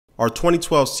Our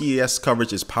 2012 CES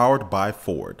coverage is powered by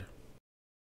Ford.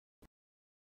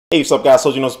 Hey, what's up guys,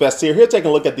 so you know it's best here taking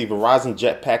a look at the Verizon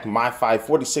Jetpack MiFi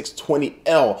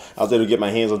 4620l. I was able to get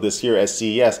my hands on this here at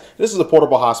CES. This is a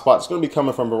portable hotspot. It's going to be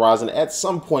coming from Verizon at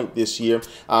some point this year.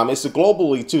 It's a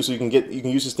globally too, so you can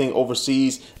use this thing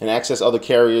overseas and access other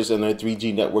carriers and their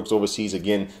 3G networks overseas.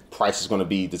 Again, price is going to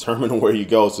be determined on where you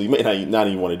go, so you may not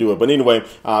even want to do it. But anyway,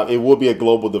 it will be a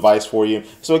global device for you.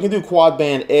 So it can do quad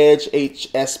band edge,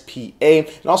 HSPA,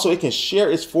 and also it can share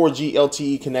its 4G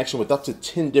LTE connection with up to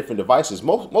 10 different devices.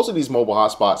 Most of these mobile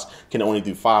hotspots can only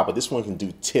do 5, but this one can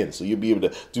do 10. So you'll be able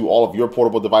to do all of your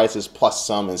portable devices plus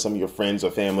some and some of your friends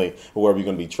or family or wherever you're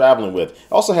going to be traveling with.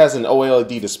 It also has an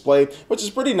OLED display, which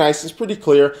is pretty nice. It's pretty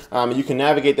clear. You can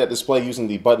navigate that display using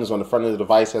the buttons on the front of the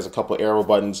device. It has a couple of arrow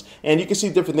buttons, and you can see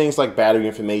different things like battery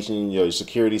information, your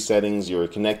security settings, your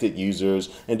connected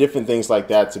users, and different things like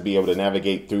that to be able to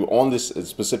navigate through on this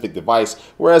specific device.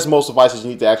 Whereas most devices, you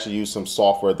need to actually use some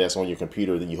software that's on your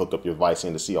computer, then you hook up your device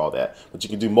in to see all that. But you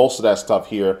can do most of that stuff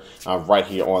here, right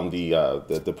here on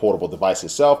the portable device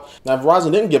itself. Now,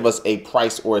 Verizon didn't give us a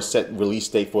price or a set release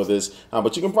date for this,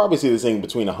 but you can probably see this thing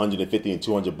between $150 and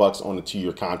 $200 on a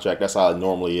 2-year contract. That's how it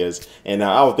normally is, and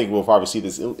I would think we'll probably see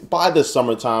this by the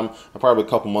summertime, probably a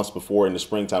couple months before in the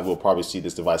springtime. We'll probably see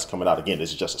this device coming out again.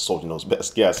 This is just a soldier knows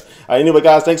best guess. Anyway,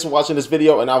 guys, thanks for watching this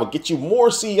video, and I will get you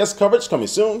more CES coverage coming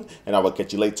soon, and I will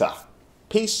catch you later.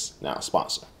 Peace. Now,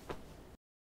 sponsor.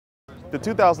 The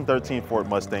 2013 Ford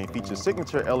Mustang features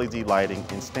signature LED lighting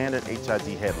and standard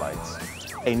HID headlights,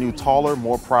 a new taller,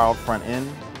 more proud front end,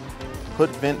 hood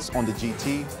vents on the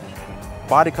GT,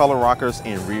 body color rockers,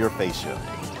 and rear fascia.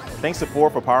 Thanks to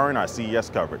Ford for powering our CES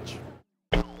coverage.